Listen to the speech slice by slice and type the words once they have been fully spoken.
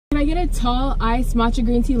I get a tall iced matcha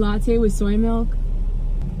green tea latte with soy milk?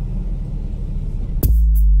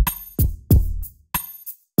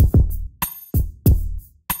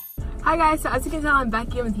 Hi guys, so as you can tell, I'm back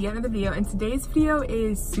again with yet another video, and today's video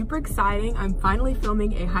is super exciting. I'm finally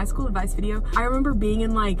filming a high school advice video. I remember being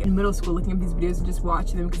in middle school looking at these videos and just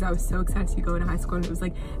watching them because I was so excited to go into high school, and it was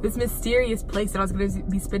like this mysterious place that I was going to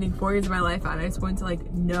be spending 4 years of my life at, and I just wanted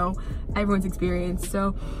to know everyone's experience.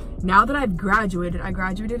 So now that I've graduated, I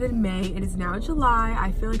graduated in May. It is now July.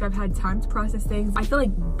 I feel like I've had time to process things. I feel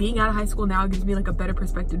like being out of high school now gives me a better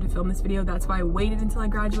perspective to film this video. That's why I waited until I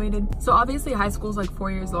graduated. So obviously high school is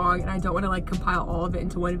 4 years long, and I don't want to compile all of it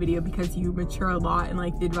into one video because you mature a lot and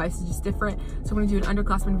the advice is just different. So I'm going to do an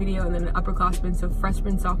underclassmen video and then an upperclassmen. So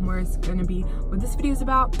freshman, sophomore is going to be what this video is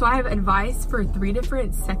about. So I have advice for 3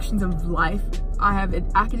 different sections of life. I have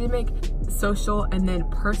an academic, social, and then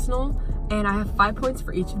personal. And I have 5 points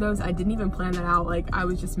for each of those. I didn't even plan that out. I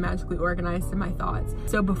was just magically organized in my thoughts.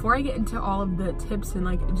 So before I get into all of the tips and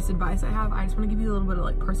just advice I have, I just want to give you a little bit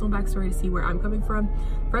of personal backstory to see where I'm coming from.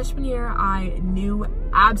 Freshman year, I knew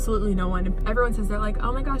absolutely no one. Everyone says they're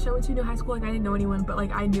oh my gosh, I went to a new high school, I didn't know anyone, but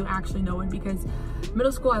I knew actually no one because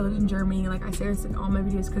middle school I lived in Germany. I say this in all my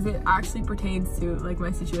videos because it actually pertains to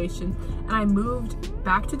my situation. And I moved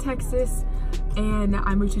back to Texas, and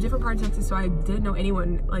I moved to a different part of Texas, so I didn't know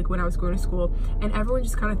anyone when I was going to school, and everyone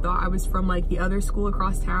just kind of thought I was from the other school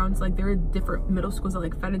across towns. There were different middle schools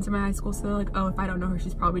that fed into my high school, so they're oh, if I don't know her,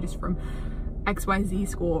 she's probably just from XYZ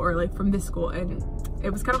school or from this school. And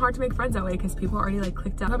it was kind of hard to make friends that way because people already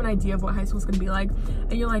clicked out, have an idea of what high school is going to be like,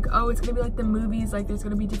 and you're oh, it's going to be the movies, there's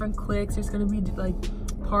going to be different cliques, there's going to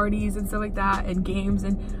be parties and stuff like that, and games.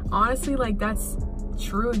 And honestly, that's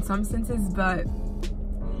true in some senses, but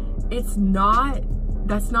it's not,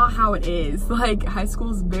 that's not how it is. High school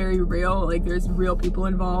is very real. There's real people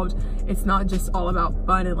involved. It's not just all about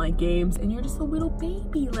fun and games, and you're just a little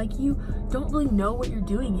baby. You don't really know what you're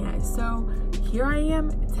doing yet. So here I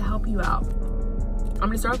am to help you out. I'm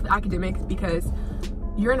gonna start off with academics because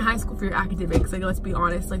you're in high school for your academics. Let's be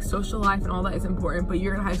honest, social life and all that is important, but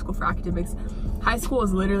you're in high school for academics. High school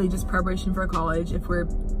is literally just preparation for college, if we're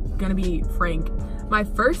gonna be frank. My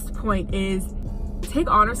first point is take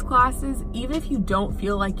honors classes, even if you don't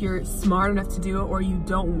feel you're smart enough to do it, or you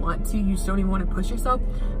don't want to, you just don't even want to push yourself.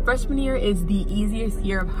 Freshman year is the easiest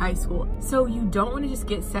year of high school, so you don't want to just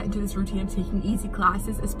get set into this routine of taking easy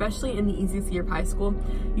classes, especially in the easiest year of high school.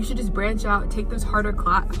 You should just branch out, take those harder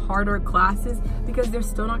classes, because they're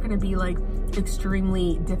still not going to be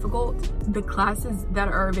extremely difficult. The classes that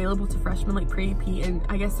are available to freshmen, pre-AP, and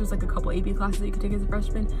I guess there's a couple AP classes that you can take as a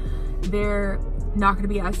freshman, they're not going to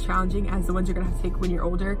be as challenging as the ones you're going to have to take when you're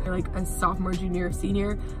older. They're a sophomore, junior, or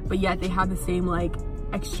senior, but yet they have the same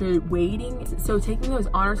extra weighting. So taking those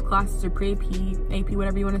honors classes or pre-AP, AP,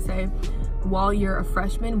 whatever you want to say, while you're a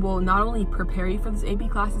freshman will not only prepare you for those AP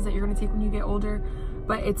classes that you're going to take when you get older,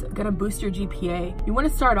 but it's going to boost your GPA. You want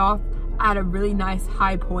to start off at a really nice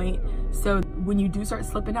high point, so when you do start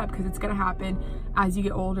slipping up, because it's going to happen as you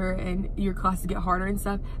get older and your classes get harder and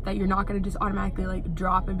stuff, that you're not going to just automatically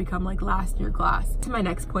drop and become last in your class. To my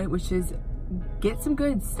next point, which is get some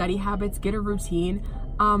good study habits, get a routine.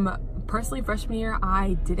 Personally, freshman year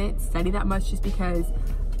I didn't study that much just because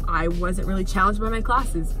I wasn't really challenged by my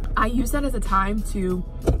classes. I used that as a time to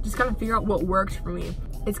just kind of figure out what worked for me.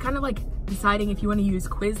 It's kind of deciding if you want to use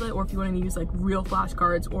Quizlet or if you want to use real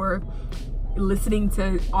flashcards, or listening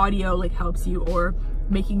to audio helps you, or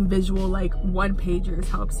making visual one-pagers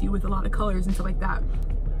helps you with a lot of colors and stuff like that.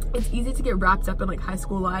 It's easy to get wrapped up in high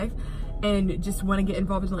school life and just want to get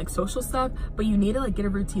involved in social stuff, but you need to get a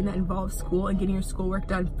routine that involves school and getting your schoolwork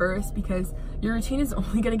done first, because your routine is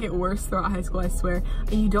only going to get worse throughout high school, I swear.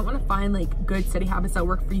 And you don't want to find good study habits that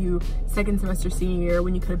work for you second semester senior year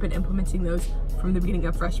when you could have been implementing those from the beginning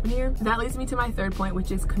of freshman year. That leads me to my third point,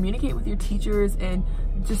 which is communicate with your teachers and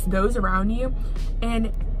just those around you.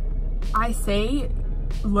 And I say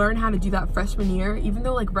learn how to do that freshman year, even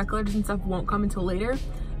though rec letters and stuff won't come until later.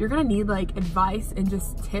 You're gonna need advice and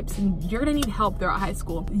just tips, and you're gonna need help throughout high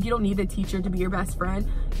school. You don't need a teacher to be your best friend.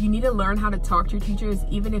 You need to learn how to talk to your teachers,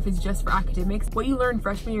 even if it's just for academics. What you learn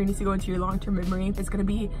freshman year needs to go into your long-term memory. It's gonna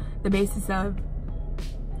be the basis of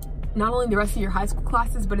not only the rest of your high school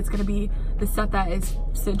classes, but it's gonna be the stuff that is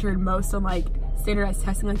centered most on standardized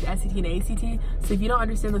testing the SAT and ACT. So if you don't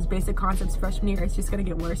understand those basic concepts freshman year, it's just gonna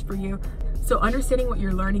get worse for you. So understanding what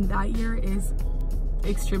you're learning that year is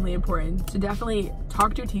extremely important. So definitely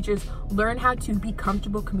talk to your teachers, learn how to be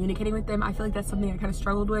comfortable communicating with them. I feel that's something I kind of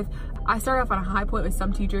struggled with. I started off on a high point with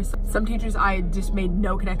some teachers I just made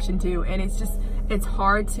no connection to, and it's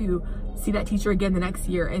hard to see that teacher again the next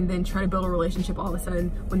year and then try to build a relationship all of a sudden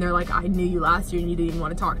when they're like, I knew you last year and you didn't even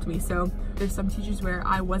want to talk to me. So there's some teachers where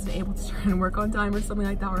I wasn't able to turn in work on time or something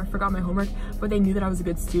like that, or I forgot my homework, but they knew that I was a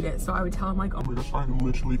good student. So I would tell them like, oh my gosh, I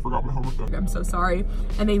literally forgot my homework. I'm so sorry.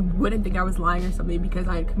 And they wouldn't think I was lying or something because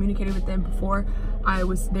I had communicated with them before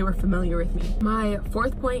they were familiar with me. My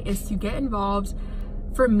fourth point is to get involved.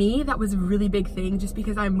 For me, that was a really big thing just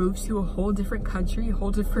because I moved to a whole different country, a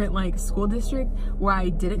whole different like school district where I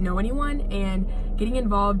didn't know anyone, and getting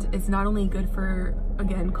involved is not only good for,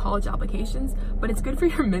 again, college applications, but it's good for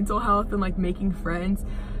your mental health and like making friends.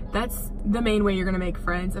 That's the main way you're gonna make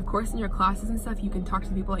friends. Of course, in your classes and stuff, you can talk to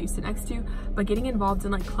the people that you sit next to, but getting involved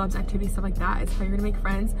in like clubs, activities, stuff like that is how you're gonna make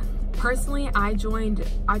friends. Personally, I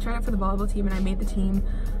tried out for the volleyball team and I made the team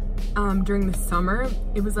during the summer.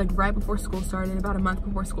 It was like right before school started, about a month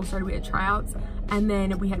before school started. We had tryouts and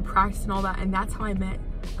then we had practice and all that, and that's how I met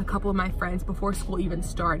a couple of my friends before school even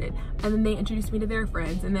started. And then they introduced me to their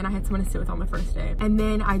friends, and then I had someone to sit with on the first day. And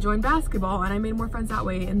then I joined basketball and I made more friends that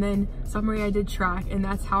way. And then sophomore year I did track, and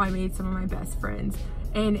that's how I made some of my best friends.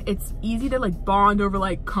 And it's easy to like bond over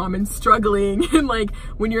like common struggling and like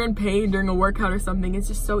when you're in pain during a workout or something, it's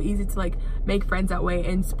just so easy to like make friends that way.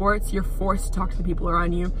 In sports, you're forced to talk to the people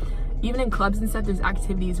around you. Even in clubs and stuff, there's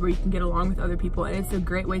activities where you can get along with other people, and it's a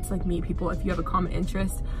great way to like meet people if you have a common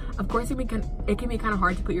interest. Of course, it can be kind of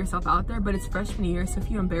hard to put yourself out there, but it's freshman year, so if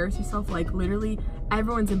you embarrass yourself, like literally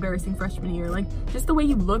everyone's embarrassing freshman year. Like just the way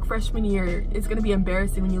you look freshman year, it's gonna be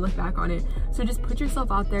embarrassing when you look back on it. So just put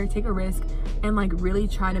yourself out there, take a risk, and like really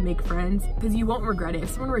try to make friends, because you won't regret it. If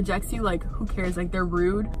someone rejects you, like who cares? Like they're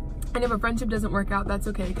rude. And if a friendship doesn't work out, that's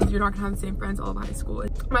okay, because you're not gonna have the same friends all of high school.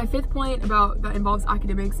 My fifth point that involves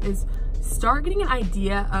academics is start getting an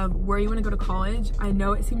idea of where you wanna go to college. I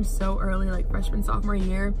know it seems so early, like freshman, sophomore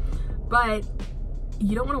year, but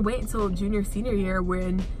you don't wanna wait until junior, senior year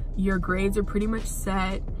when your grades are pretty much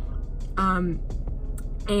set,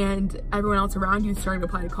 and everyone else around you is starting to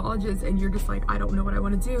apply to colleges, and you're just like, I don't know what I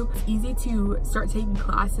want to do. It's easy to start taking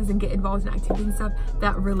classes and get involved in activities and stuff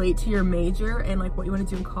that relate to your major and like what you want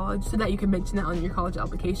to do in college, so that you can mention that on your college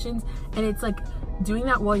applications. And it's like doing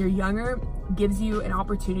that while you're younger gives you an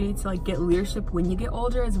opportunity to like get leadership when you get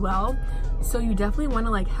older as well. So you definitely want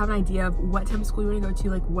to like have an idea of what type of school you want to go to,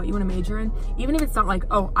 like what you want to major in, even if it's not like,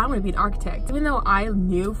 oh, I want to be an architect. Even though I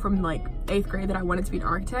knew from like 8th grade that I wanted to be an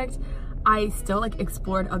architect, I still like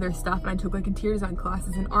explored other stuff, and I took like interior design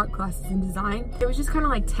classes and art classes and design. It was just kind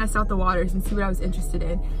of like test out the waters and see what I was interested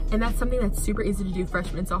in. And that's something that's super easy to do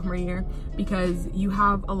freshman and sophomore year, because you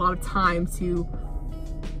have a lot of time to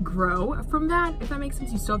grow from that, if that makes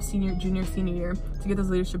sense. You still have junior, senior year to get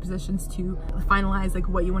those leadership positions, to finalize like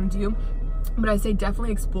what you want to do. But I say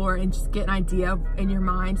definitely explore and just get an idea in your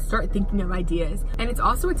mind, start thinking of ideas. And it's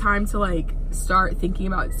also a time to like start thinking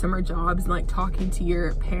about summer jobs and like talking to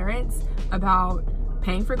your parents about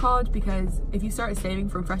paying for college, because if you start saving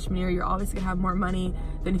from freshman year, you're obviously gonna have more money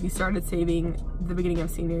than if you started saving the beginning of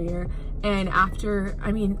senior year. And after,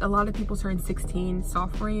 I mean, a lot of people turn 16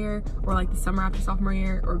 sophomore year, or like the summer after sophomore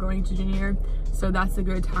year, or going into junior year. So that's a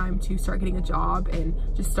good time to start getting a job and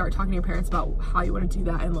just start talking to your parents about how you want to do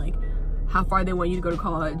that, and like how far they want you to go to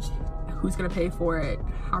college, who's gonna pay for it,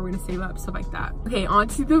 how we're gonna save up, stuff like that. Okay, on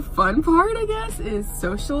to the fun part, I guess, is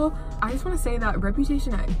social. I just wanna say that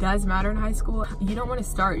reputation does matter in high school. You don't wanna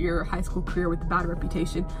start your high school career with a bad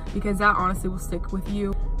reputation, because that honestly will stick with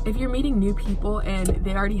you. If you're meeting new people and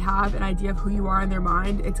they already have an idea of who you are in their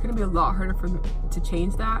mind, it's gonna be a lot harder for them to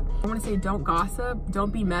change that. I wanna say, don't gossip,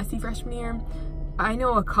 don't be messy freshman year. I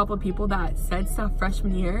know a couple of people that said stuff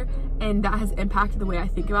freshman year, and that has impacted the way I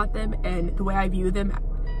think about them and the way I view them,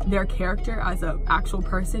 their character as an actual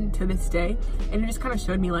person to this day. And it just kind of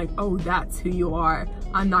showed me like, oh, that's who you are.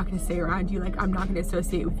 I'm not gonna stay around you. Like, I'm not gonna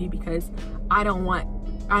associate with you, because I don't want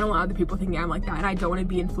other people thinking I'm like that, and I don't want to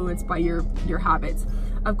be influenced by your habits.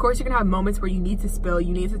 Of course, you're gonna have moments where you need to spill,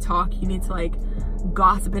 you need to talk, you need to like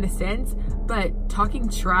gossip in a sense, but talking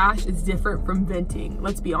trash is different from venting.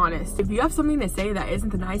 Let's be honest. If you have something to say that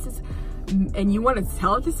isn't the nicest and you want to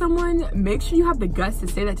tell it to someone, make sure you have the guts to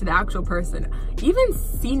say that to the actual person. Even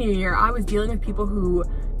senior year, I was dealing with people who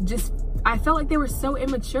just, I felt like they were so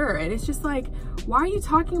immature, and it's just like, why are you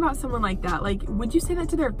talking about someone like that? Like, would you say that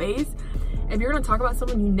to their face? If you're gonna talk about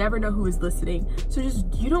someone, you never know who is listening. So just,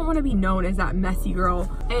 you don't wanna be known as that messy girl.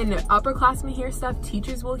 And upperclassmen hear stuff,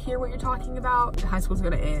 teachers will hear what you're talking about. High school's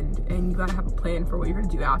gonna end, and you gotta have a plan for what you're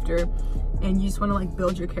gonna do after. And you just wanna like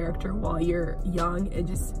build your character while you're young and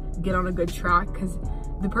just get on a good track, because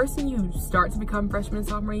the person you start to become freshman and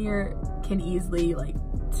sophomore year can easily like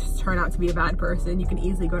turn out to be a bad person. You can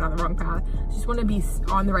easily go down the wrong path. You just want to be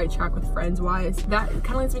on the right track with friends wise. That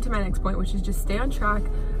kind of leads me to my next point, which is just stay on track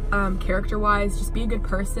character wise. Just be a good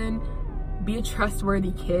person, be a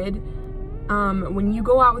trustworthy kid. When you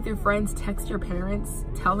go out with your friends, text your parents,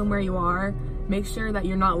 tell them where you are, make sure that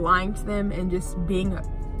you're not lying to them and just being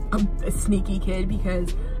a sneaky kid,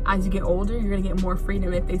 because as you get older you're gonna get more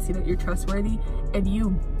freedom if they see that you're trustworthy. If you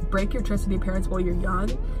break your trust with your parents while you're young,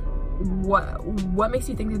 what makes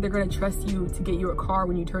you think that they're going to trust you to get you a car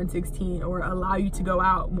when you turn 16 or allow you to go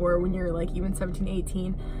out more when you're like even 17,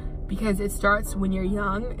 18? Because it starts when you're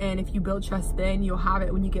young, and if you build trust then, you'll have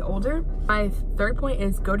it when you get older. My third point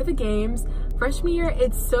is go to the games. Freshman year,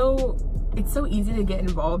 it's so easy to get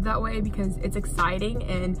involved that way because it's exciting,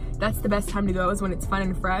 and that's the best time to go is when it's fun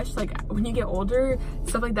and fresh. Like when you get older,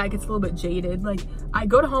 stuff like that gets a little bit jaded. Like I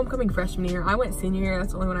go to homecoming freshman year, I went senior year,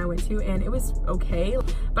 that's the only one I went to, and it was okay.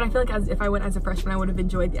 But I feel like if I went as a freshman, I would have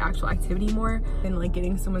enjoyed the actual activity more. And like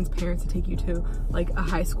getting someone's parents to take you to like a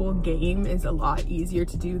high school game is a lot easier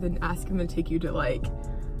to do than asking them to take you to like,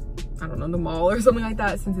 I don't know, the mall or something like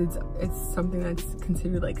that, since it's something that's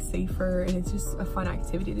considered like safer and it's just a fun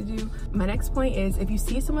activity to do. My next point is if you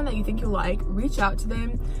see someone that you think you like, reach out to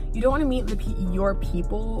them. You don't want to meet your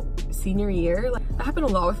people senior year. Like that happened a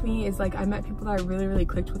lot with me, is like I met people that I really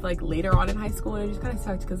clicked with like later on in high school, and it just kind of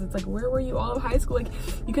sucked because it's like, where were you all of high school? Like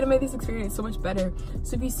you could have made this experience so much better.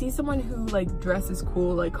 So if you see someone who like dresses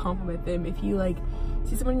cool, like compliment them. If you like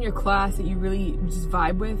see someone in your class that you really just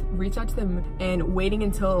vibe with, reach out to them. And waiting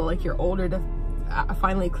until like you're older to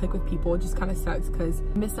finally click with people just kind of sucks, because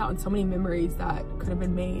you missed out on so many memories that could have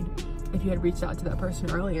been made if you had reached out to that person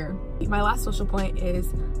earlier. My last social point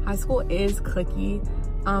is high school is cliquey.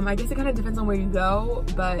 I guess it kind of depends on where you go,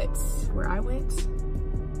 but where I went.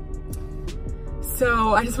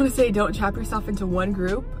 So I just want to say, don't trap yourself into one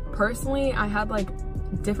group. Personally, I had like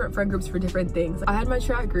different friend groups for different things. I had my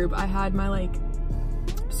track group, I had my like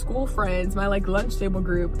school friends, my like lunch table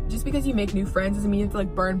group. Just because you make new friends doesn't mean you have to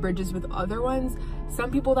like burn bridges with other ones. Some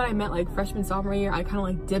people that I met like freshman, sophomore year, I kind of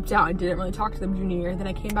like dipped out and didn't really talk to them junior year. Then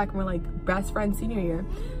I came back and we're like best friends senior year.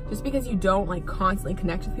 Just because you don't like constantly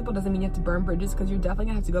connect with people doesn't mean you have to burn bridges, because you're definitely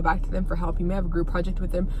gonna have to go back to them for help. You may have a group project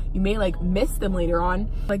with them, you may like miss them later on.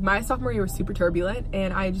 Like my sophomore year was super turbulent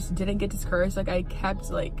and I just didn't get discouraged. Like I kept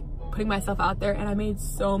like putting myself out there, and I made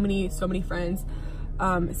so many friends.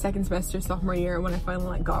 Second semester sophomore year, when I finally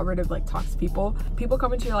like got rid of like toxic people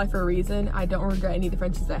come into your life for a reason. I don't regret any of the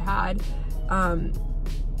friendships I had.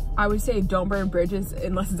 I would say don't burn bridges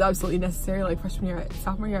unless it's absolutely necessary. Like freshman year,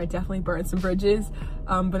 sophomore year, I definitely burned some bridges,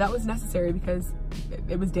 but that was necessary because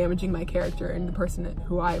it was damaging my character and the person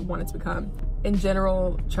who I wanted to become. In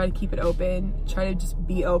general, try to keep it open. Try to just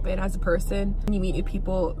be open as a person. When you meet new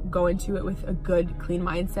people, go into it with a good, clean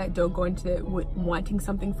mindset. Don't go into it with wanting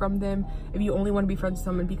something from them. If you only want to be friends with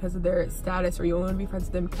someone because of their status, or you only want to be friends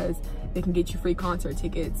with them because they can get you free concert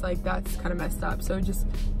tickets, like that's kind of messed up. So just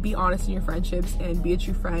be honest in your friendships and be a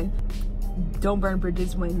true friend. Don't burn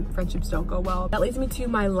bridges when friendships don't go well. That leads me to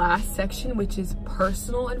my last section, which is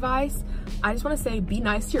personal advice. I just want to say, be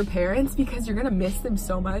nice to your parents, because you're gonna miss them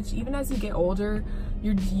so much. Even as you get older,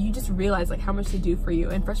 you just realize like how much they do for you.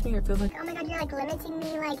 And freshman year, it feels like, oh my god, you're like limiting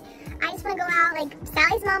me. Like I just want to go out. Like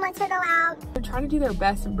Sally's mom wants her to go out. they're trying to do their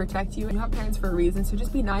best and protect you. You have parents for a reason, so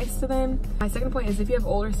just be nice to them. My second point is, if you have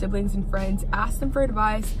older siblings and friends, ask them for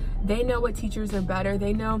advice. They know what teachers are better.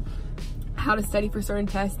 They know how to study for certain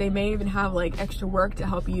tests. They may even have like extra work to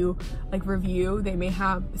help you like review. They may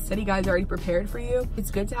have study guides already prepared for you.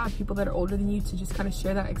 It's good to have people that are older than you to just kind of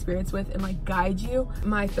share that experience with and like guide you.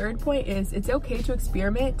 My third point is, it's okay to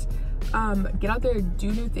experiment. Get out there,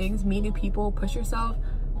 do new things, meet new people, push yourself,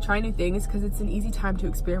 try new things, because it's an easy time to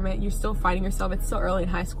experiment. You're still finding yourself. It's still early in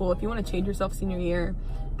high school. If you want to change yourself senior year,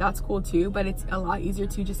 that's cool too, but it's a lot easier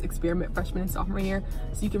to just experiment freshman and sophomore year,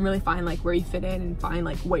 so you can really find like where you fit in and find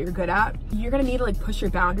like what you're good at. You're gonna need to like push your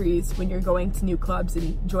boundaries when you're going to new clubs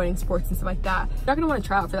and joining sports and stuff like that. You're not gonna want to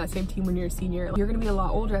try out for that same team when you're a senior. You're gonna be a lot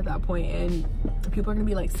older at that point, and people are gonna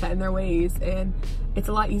be like set in their ways, and it's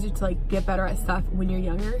a lot easier to like get better at stuff when you're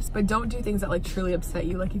younger. But don't do things that like truly upset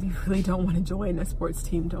you. Like if you really don't want to join a sports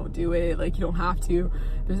team, don't do it. Like you don't have to.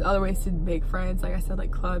 There's other ways to make friends, like I said, like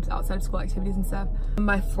clubs, outside of school activities and stuff.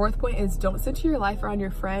 My fourth point is, don't center your life around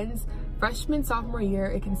your friends. Freshman, sophomore year,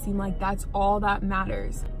 it can seem like that's all that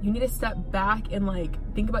matters. You need to step back and like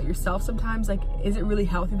think about yourself sometimes. Like, is it really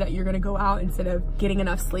healthy that you're gonna go out instead of getting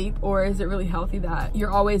enough sleep? Or is it really healthy that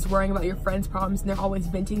you're always worrying about your friends' problems and they're always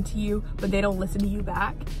venting to you, but they don't listen to you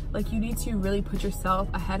back? Like, you need to really put yourself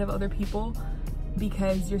ahead of other people,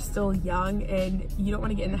 because you're still young and you don't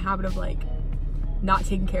want to get in the habit of like not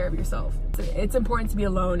taking care of yourself. It's important to be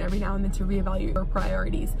alone every now and then to reevaluate your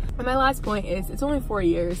priorities. And my last point is, it's only 4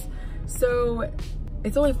 years. So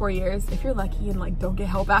it's only 4 years if you're lucky and like don't get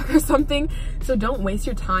held back or something. So don't waste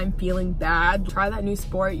your time feeling bad. Try that new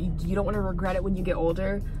sport. You don't want to regret it when you get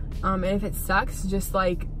older. And if it sucks, just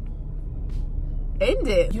like end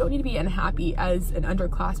it. You don't need to be unhappy as an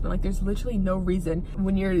underclassman. Like, there's literally no reason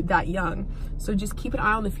when you're that young. So just keep an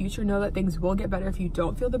eye on the future. Know that things will get better if you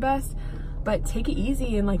don't feel the best, but take it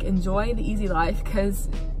easy and like enjoy the easy life, because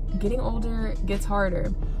getting older gets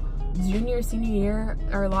harder. Junior, senior year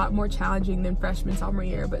are a lot more challenging than freshman, sophomore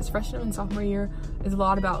year, but freshman and sophomore year is a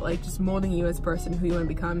lot about like just molding you as a person, who you want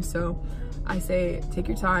to become. So I say take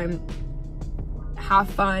your time, have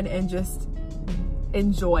fun, and just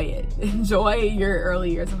enjoy it. Enjoy your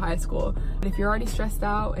early years of high school. But if you're already stressed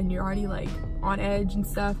out and you're already like on edge and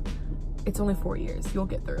stuff, it's only 4 years. You'll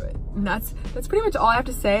get through it. And that's pretty much all I have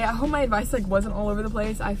to say. I hope my advice like wasn't all over the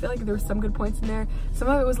place. I feel like there were some good points in there. Some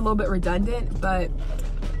of it was a little bit redundant, but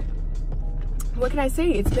what can I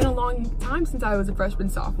say? It's been a long time since I was a freshman,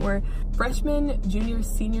 sophomore. Freshman, junior,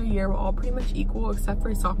 senior year were all pretty much equal except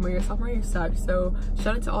for sophomore year. Sophomore year sucked. So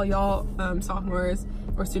shout out to all y'all sophomores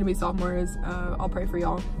or soon-to-be sophomores. I'll pray for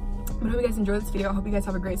y'all. I hope you guys enjoyed this video. I hope you guys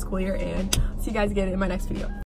have a great school year, and see you guys again in my next video.